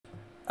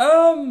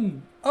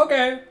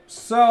Okay.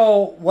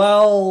 So,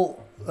 well,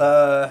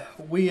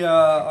 we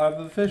have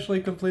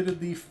officially completed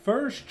the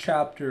first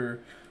chapter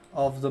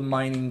of the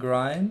mining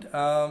grind.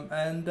 Yeah.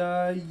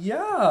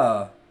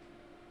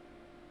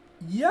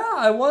 Yeah,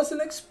 I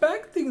wasn't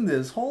expecting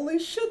this. Holy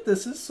shit,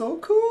 this is so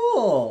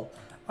cool.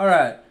 All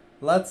right.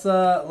 Let's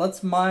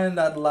mine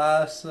that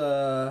last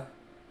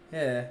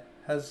yeah,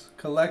 has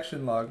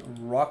collection log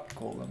rock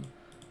golem.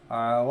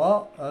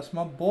 Well, that's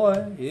my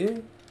boy. Yeah.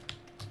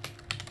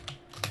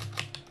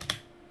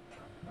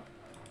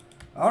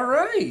 All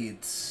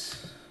right.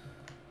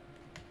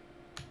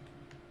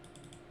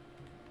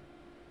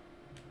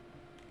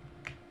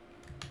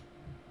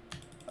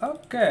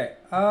 Okay.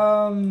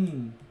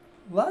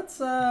 Let's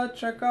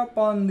check up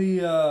on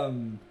the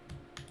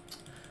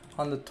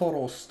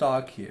total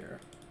stock here.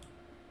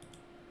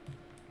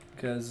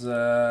 Cuz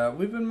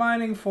we've been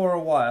mining for a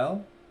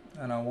while,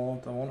 and I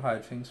won't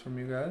hide things from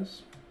you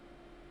guys.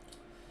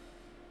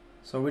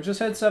 So we just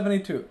hit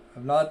 72.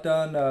 I've not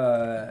done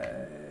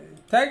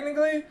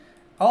technically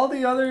all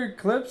the other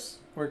clips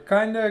were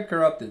kind of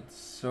corrupted.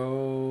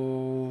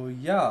 So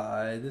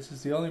yeah, this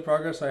is the only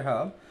progress I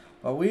have.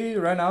 But we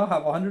right now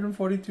have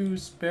 142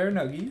 spare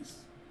nuggies.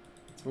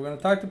 So we're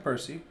gonna talk to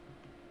Percy.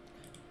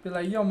 Be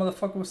like, yo,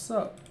 motherfucker, what's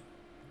up?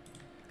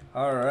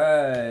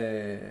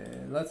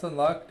 Alright, let's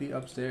unlock the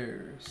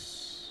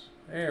upstairs.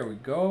 There we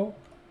go.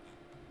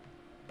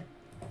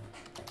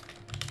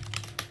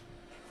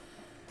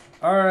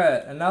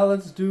 Alright, and now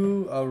let's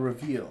do a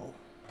reveal.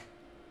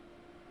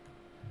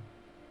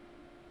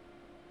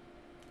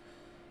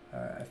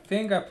 Alright, I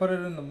think I put it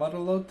in the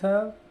model load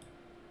tab.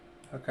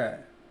 Okay.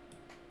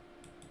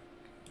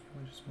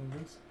 Can we just move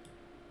this?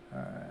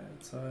 Alright,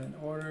 so in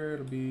order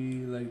it'll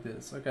be like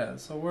this. Okay,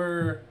 so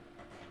we're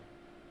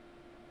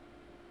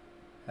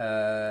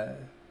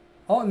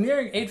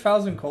nearing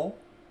 8,000 coal,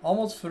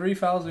 almost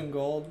 3,000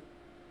 gold,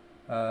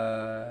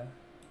 good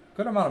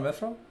amount of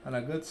mithril, and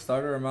a good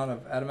starter amount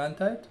of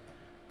adamantite.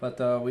 But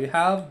we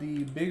have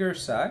the bigger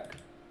sack.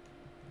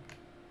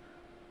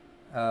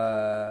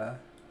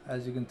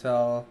 As you can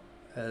tell,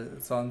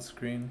 it's on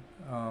screen.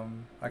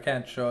 I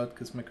can't show it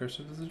because my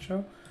cursor doesn't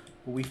show.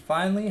 But we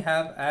finally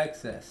have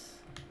access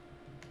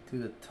to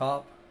the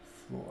top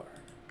floor.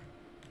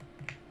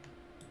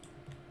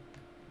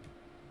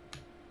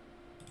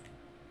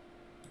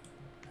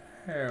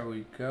 There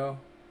we go.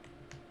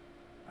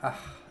 Ah,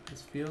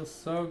 this feels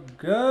so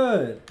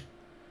good.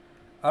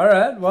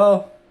 Alright,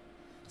 well,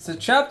 so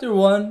chapter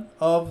 1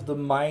 of the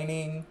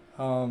mining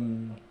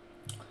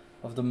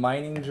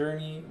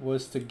journey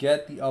was to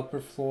get the upper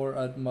floor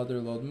at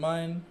Motherlode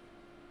Mine.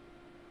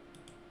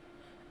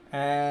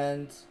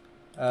 And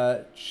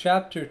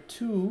chapter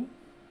 2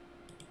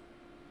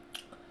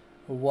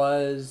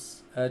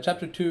 was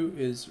chapter 2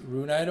 is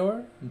Runite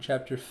Ore, and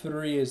chapter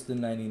 3 is the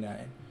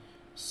 99.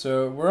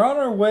 So we're on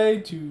our way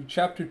to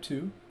chapter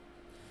 2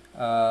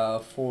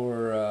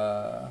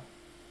 for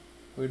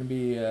we're gonna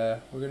be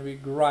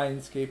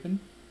grindscaping.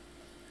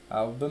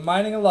 We've been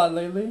mining a lot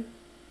lately,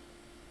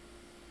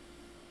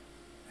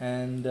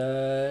 and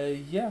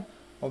yeah,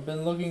 I've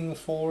been looking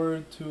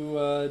forward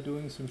to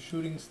doing some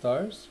shooting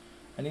stars.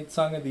 I need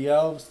Song of the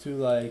Elves to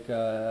like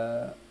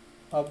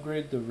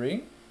upgrade the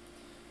ring,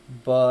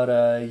 but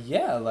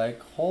yeah, like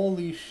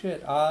holy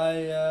shit,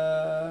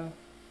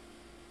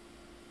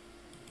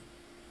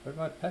 where'd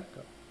my pet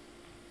go?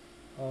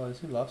 Oh,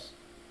 is he lost?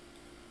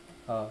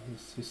 Oh,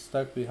 he's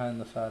stuck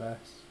behind the fat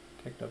ass.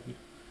 Kicked up you.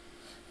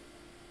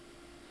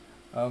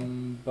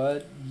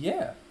 But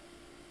yeah.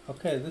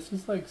 Okay, this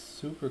is like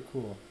super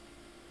cool.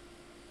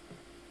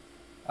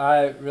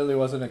 I really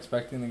wasn't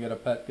expecting to get a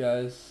pet,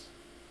 guys.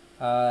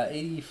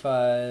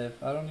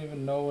 85. I don't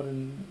even know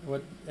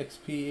what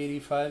XP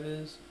 85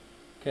 is.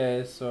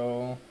 Okay,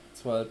 so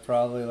it's what,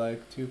 probably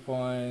like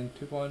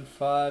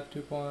 2.5,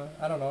 2 point,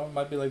 I don't know, it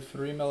might be like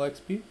 3 mil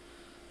XP,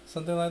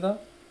 something like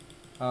that.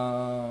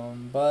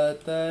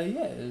 But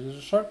yeah, it was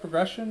a short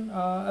progression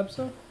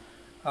episode.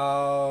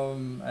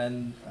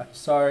 And I'm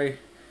sorry,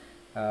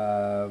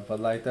 but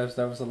like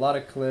there was a lot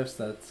of clips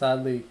that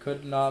sadly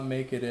could not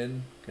make it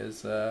in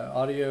because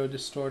audio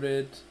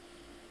distorted,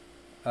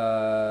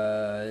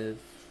 frame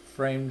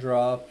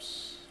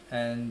drops,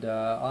 and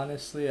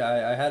honestly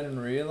I hadn't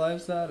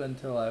realized that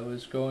until I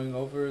was going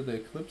over the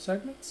clip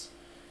segments.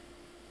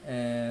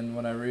 And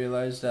when I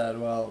realized that,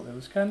 well, it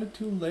was kind of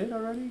too late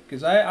already,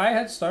 because I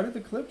had started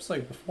the clips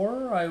like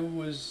before I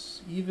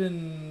was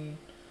even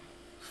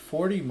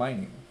 40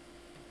 mining.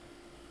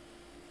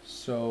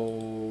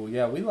 So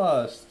yeah, we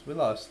lost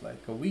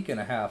like a week and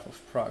a half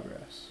of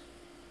progress.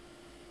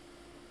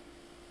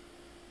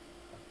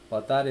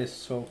 But that is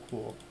so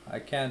cool. I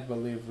can't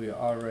believe we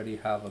already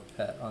have a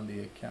pet on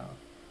the account.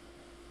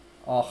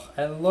 Oh,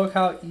 and look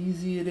how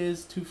easy it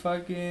is to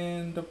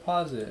fucking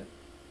deposit.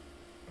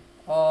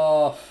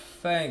 Oh,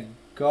 thank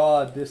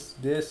God, this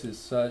is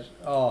such,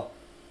 oh,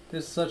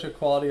 this is such a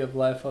quality of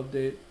life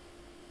update.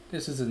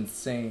 This is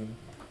insane.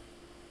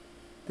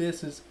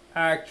 This is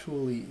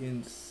actually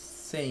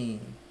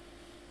insane.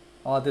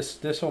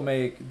 This will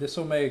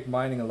make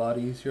mining a lot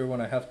easier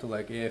when I have to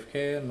like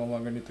AFK and no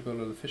longer need to go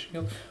to the fishing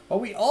guild. But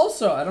we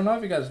also, I don't know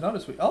if you guys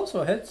noticed, we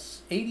also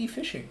hit 80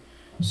 fishing.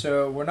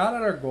 So we're not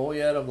at our goal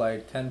yet of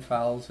like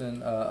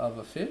 10,000 of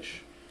a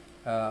fish.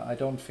 I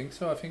don't think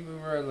so. I think we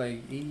were at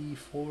like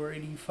 84,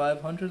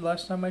 8,500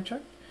 last time I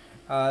checked.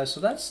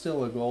 So that's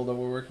still a goal that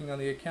we're working on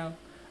the account.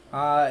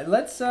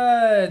 Let's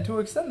to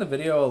extend the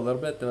video a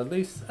little bit, though, at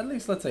least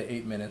let's say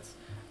 8 minutes.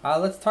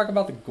 Let's talk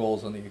about the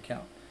goals on the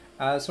account.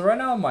 So right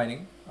now I'm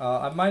mining.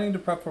 I'm mining to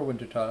prep for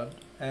Wintertod,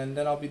 and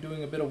then I'll be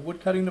doing a bit of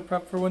wood cutting to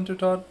prep for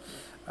Wintertod.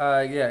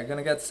 Yeah,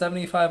 gonna get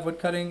 75 wood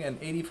cutting and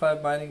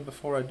 85 mining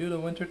before I do the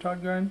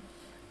Wintertod grind.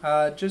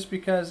 Just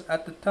because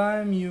at the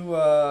time you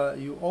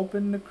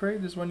open the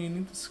crate is when you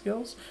need the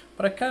skills,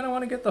 but I kind of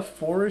want to get the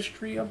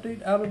forestry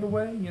update out of the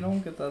way. You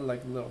know, get the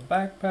like little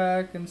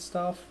backpack and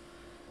stuff.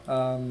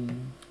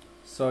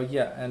 So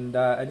yeah, and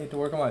I need to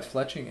work on my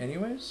fletching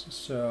anyways.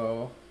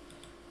 So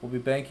we'll be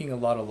banking a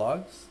lot of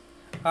logs.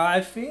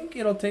 I think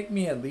it'll take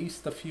me at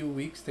least a few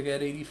weeks to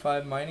get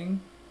 85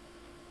 mining.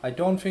 I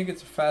don't think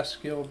it's a fast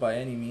skill by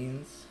any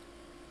means.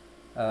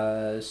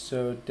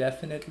 So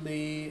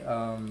definitely,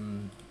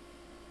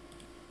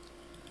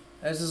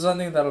 this is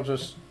something that'll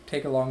just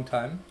take a long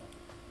time.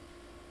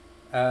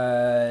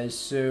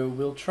 So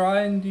we'll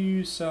try and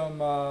do some,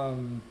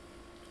 I'm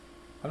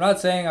not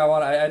saying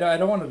I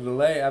don't want to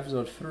delay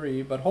episode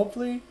 3, but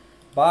hopefully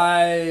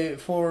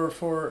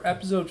for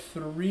episode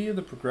 3 of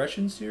the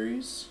progression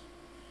series,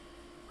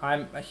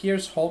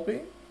 here's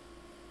hoping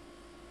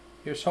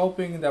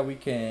that we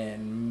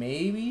can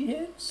maybe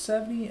hit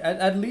 70,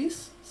 at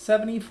least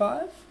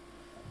 75,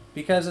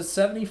 because at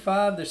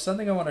 75 there's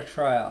something I want to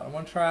try out. I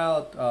want to try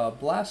out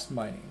blast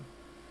mining.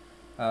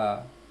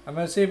 I'm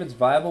gonna see if it's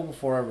viable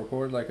before I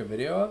record like a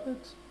video of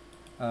it,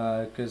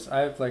 because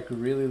I have like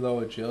really low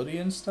agility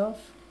and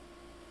stuff.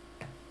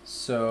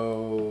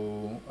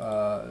 So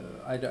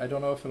I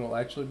don't know if it'll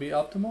actually be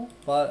optimal,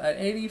 but at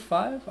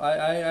 85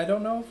 I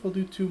don't know if we'll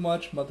do too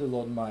much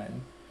motherlode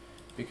mine,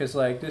 because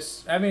like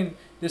this, I mean,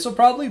 this will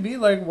probably be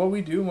like what we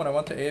do when I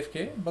want to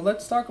AFK. But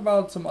let's talk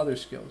about some other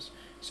skills.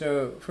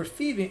 So for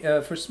thieving,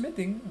 for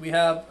smithing, we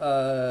have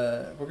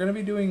we're gonna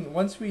be doing,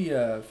 once we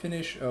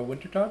finish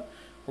Wintertod,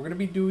 we're gonna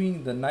be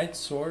doing the Knight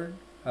Sword,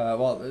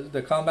 well,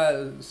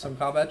 the some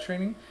combat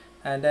training,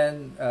 and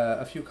then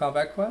a few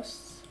combat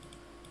quests.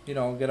 You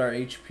know, get our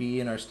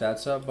HP and our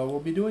stats up. But we'll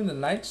be doing the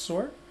Knight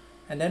Sword,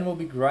 and then we'll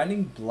be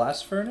grinding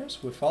Blast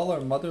Furnace with all our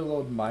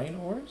motherlode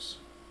mine ores.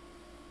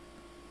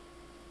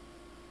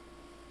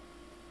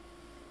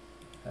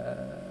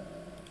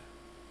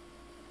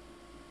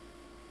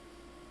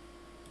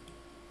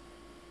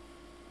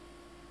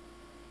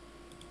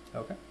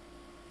 Okay.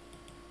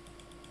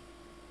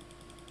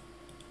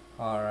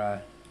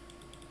 Alright.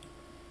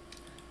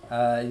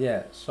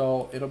 Yeah,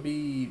 so it'll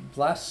be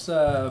Blast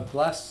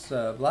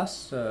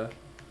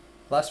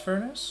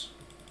Furnace.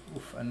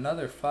 Oof,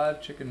 another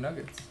 5 chicken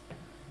nuggets.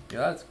 Yeah,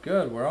 that's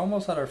good. We're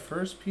almost at our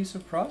first piece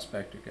of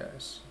prospector,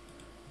 guys.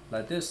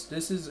 Like this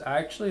is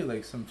actually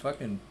like some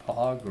fucking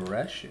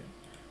progression.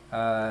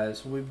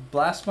 So we're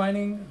blast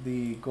mining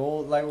the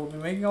gold, like we'll be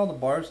making all the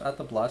bars at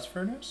the blast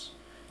furnace.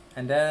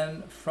 And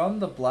then from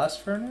the blast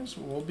furnace,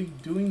 we'll be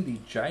doing the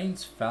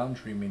Giant's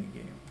Foundry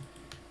minigame.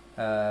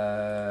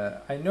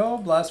 I know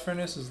blast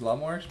furnace is a lot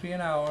more XP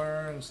an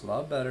hour and it's a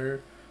lot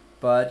better,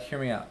 but hear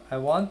me out. I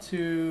want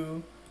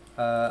to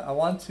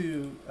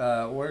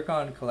work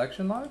on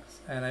collection logs,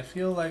 and I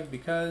feel like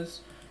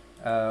because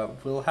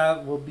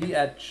we'll be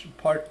at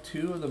part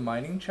 2 of the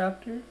mining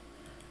chapter.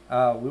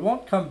 We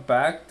won't come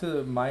back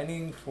to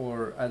mining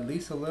for at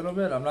least a little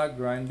bit. I'm not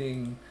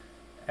grinding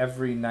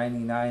every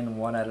 99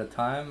 one at a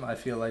time. I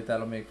feel like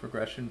that'll make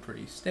progression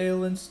pretty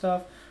stale and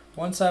stuff.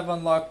 Once I've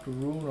unlocked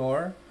rune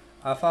ore,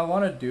 if I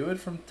want to do it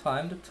from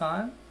time to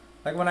time,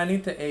 like when I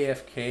need to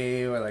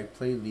AFK or like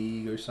play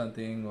League or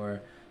something,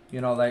 or you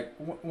know, like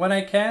when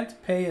I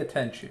can't pay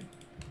attention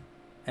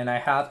and I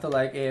have to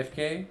like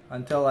AFK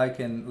until I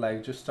can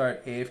like just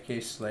start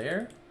AFK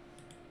Slayer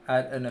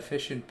at an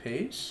efficient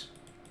pace.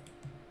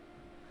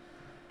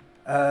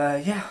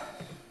 Yeah,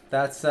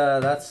 that's the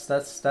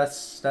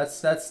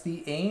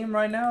aim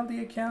right now of the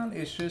account,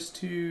 is just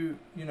to,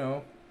 you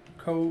know,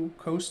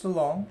 coast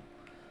along.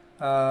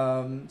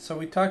 So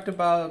we talked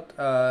about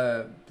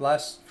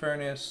Blast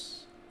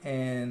Furnace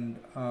and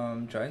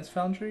Giant's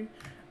Foundry.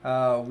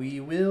 We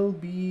will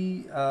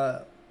be,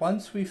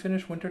 once we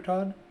finish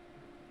Wintertod,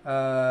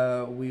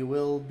 we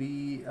will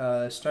be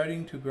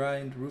starting to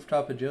grind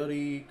Rooftop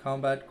Agility,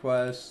 Combat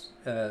Quest,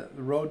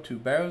 Road to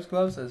Barrow's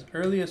Gloves as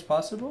early as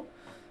possible.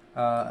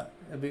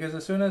 Because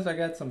as soon as I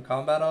get some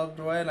combat out of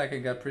the way and I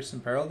can get Priest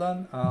and Peril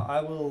done,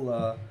 I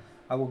will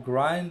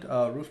grind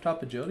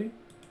Rooftop Agility.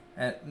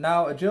 And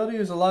now agility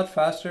is a lot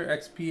faster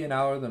XP an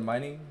hour than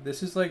mining.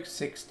 This is like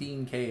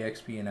 16k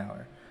XP an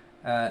hour,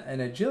 and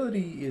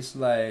agility is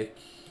like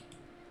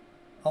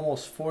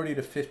almost 40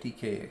 to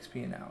 50k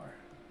XP an hour.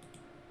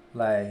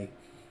 Like,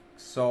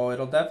 so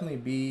it'll definitely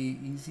be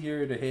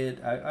easier to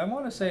hit. I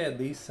want to say at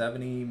least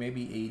 70,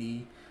 maybe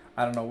 80.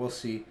 I don't know. We'll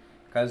see.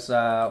 because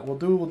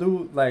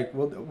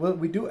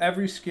we do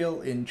every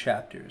skill in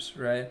chapters,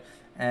 right?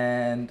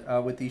 And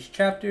with these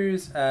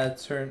chapters, at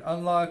certain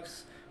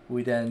unlocks,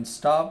 we then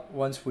stop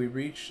once we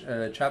reach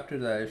a chapter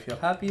that I feel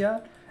happy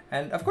at.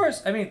 And of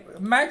course, I mean,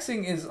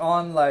 maxing is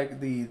on like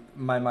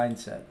my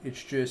mindset.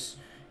 It's just,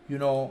 you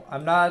know,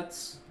 I'm not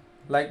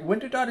like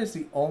Winter Dot is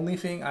the only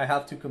thing I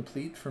have to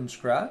complete from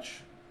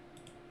scratch.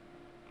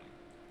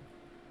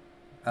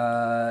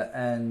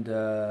 And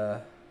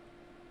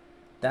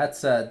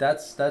that's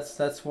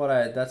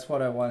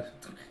what I want.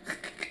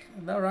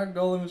 That rock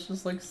golem is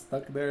just like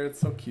stuck there. It's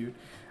so cute.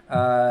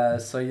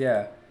 So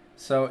yeah,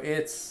 so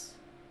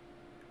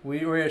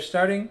we're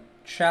starting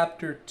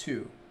chapter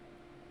 2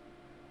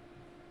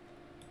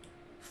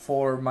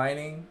 for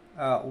mining.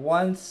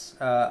 Once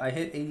I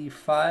hit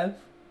 85,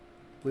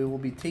 we will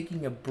be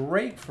taking a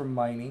break from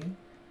mining,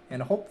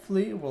 and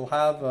hopefully we'll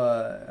have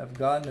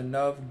gotten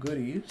enough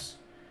goodies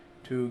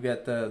to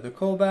get the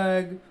coal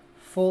bag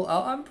full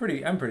out. I'm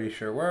pretty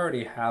sure we're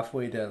already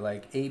halfway to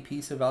like a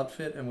piece of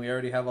outfit, and we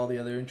already have all the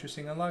other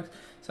interesting unlocks.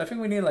 So I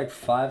think we need like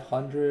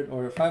 500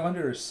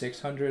 or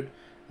 600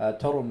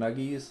 total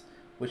nuggies,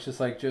 which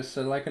is like just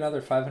like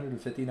another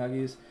 550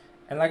 nuggies.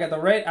 And like at the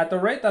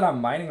rate that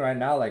I'm mining right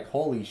now, like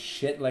holy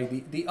shit,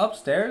 like the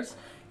upstairs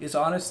is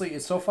honestly,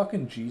 it's so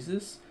fucking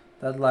Jesus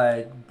that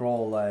like,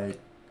 bro, like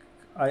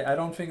I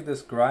don't think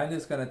this grind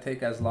is gonna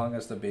take as long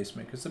as the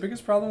basement, because the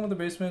biggest problem with the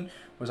basement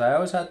was I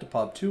always had to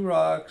pop 2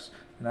 rocks,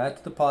 and I had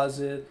to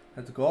deposit, I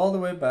had to go all the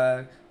way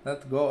back, I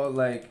had to go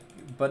like,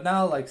 but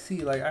now like,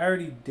 see, like I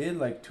already did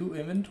like 2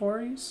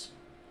 inventories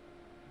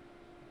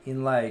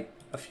in like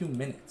a few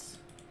minutes.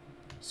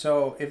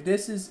 So if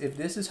this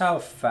is how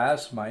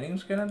fast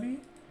mining's gonna be,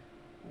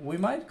 we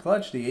might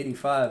clutch the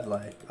 85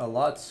 like a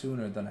lot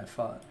sooner than I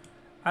thought.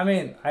 I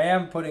mean, I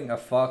am putting a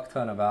fuck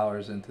ton of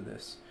hours into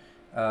this.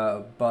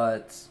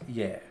 But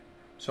yeah,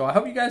 so I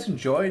hope you guys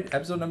enjoyed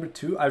episode number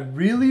 2. I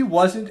really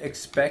wasn't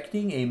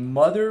expecting a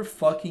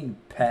motherfucking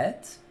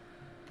pet.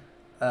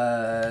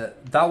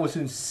 That was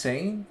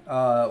insane.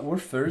 We're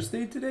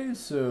Thursday today,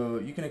 so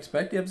you can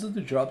expect the episode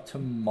to drop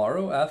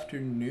tomorrow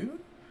afternoon.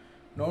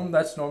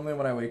 That's normally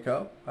when I wake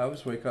up. I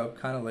always wake up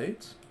kind of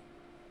late.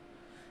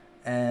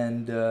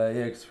 And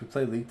yeah, because we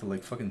play League till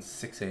like fucking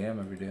 6 a.m.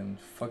 every day. I'm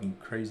a fucking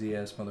crazy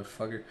ass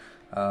motherfucker.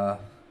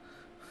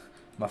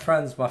 My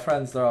friends,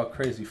 they're all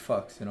crazy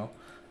fucks, you know.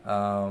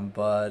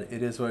 But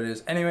it is what it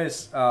is.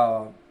 Anyways,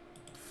 honestly,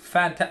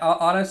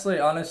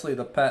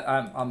 the pet,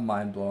 I'm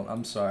mind blown.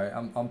 I'm sorry,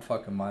 I'm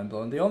fucking mind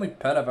blown. The only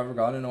pet I've ever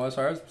gotten in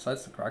OSRS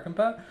besides the Kraken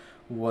pet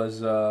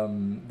was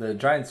the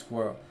giant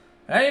squirrel.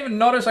 And I didn't even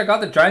notice I got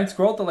the giant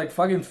squirrel till like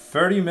fucking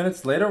 30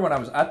 minutes later when I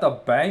was at the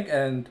bank,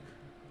 and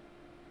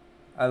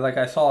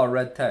I saw a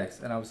red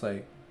text and I was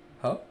like,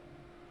 huh?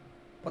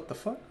 What the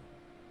fuck?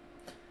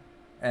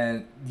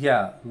 And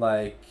yeah,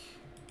 like,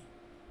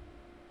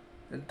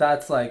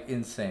 that's like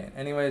insane.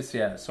 Anyways,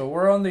 yeah, so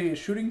we're on the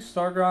shooting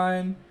star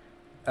grind,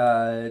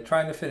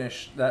 trying to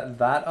finish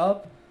that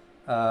up,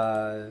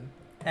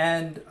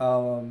 and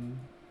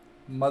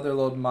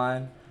motherload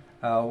mine,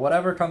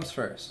 whatever comes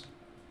first.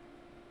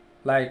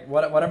 Like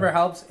whatever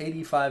helps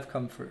 85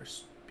 come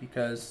first,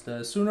 because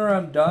the sooner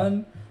I'm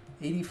done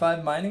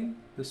 85 mining,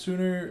 the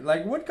sooner,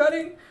 like wood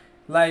cutting,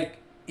 like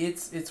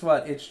it's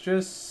what, it's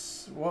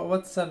just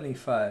what's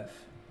 75?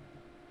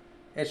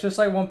 It's just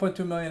like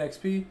 1.2 million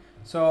XP.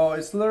 So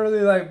it's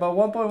literally like about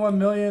 1.1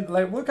 million.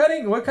 Like wood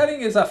cutting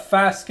is a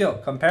fast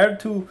skill compared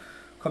to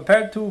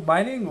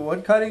mining.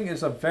 Wood cutting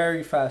is a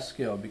very fast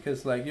skill,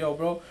 because like, yo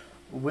bro,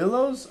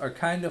 willows are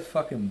kind of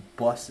fucking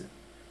busted.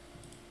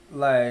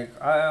 Like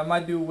I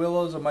might do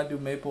willows, I might do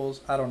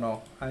maples, I don't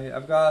know.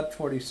 I've got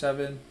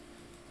 47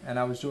 and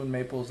I was doing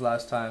maples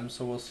last time,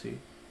 so we'll see.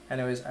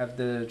 Anyways, I have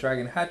the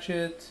dragon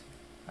hatchet.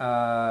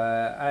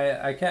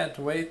 I can't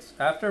wait.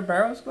 After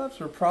Barrow's Gloves,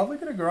 we're probably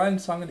gonna grind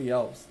Song of the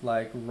Elves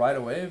like right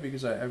away,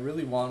 because I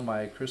really want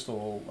my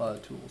crystal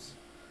tools,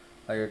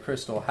 like a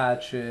crystal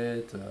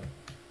hatchet,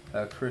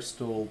 a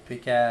crystal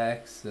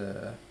pickaxe,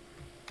 a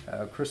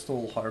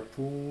crystal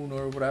harpoon,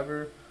 or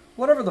whatever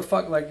the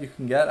fuck like you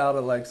can get out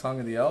of like Song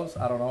of the Elves.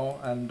 I don't know.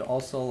 And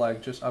also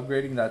like just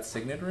upgrading that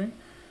signet ring.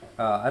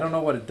 I don't know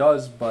what it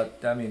does,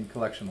 but I mean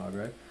collection log,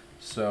 right?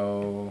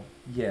 So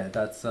yeah,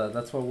 that's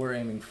what we're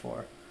aiming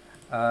for.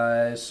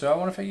 So I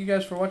want to thank you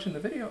guys for watching the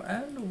video,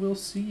 and we'll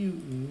see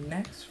you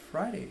next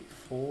Friday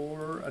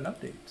for an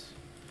update.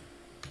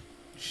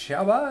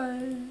 Ciao,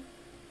 bye!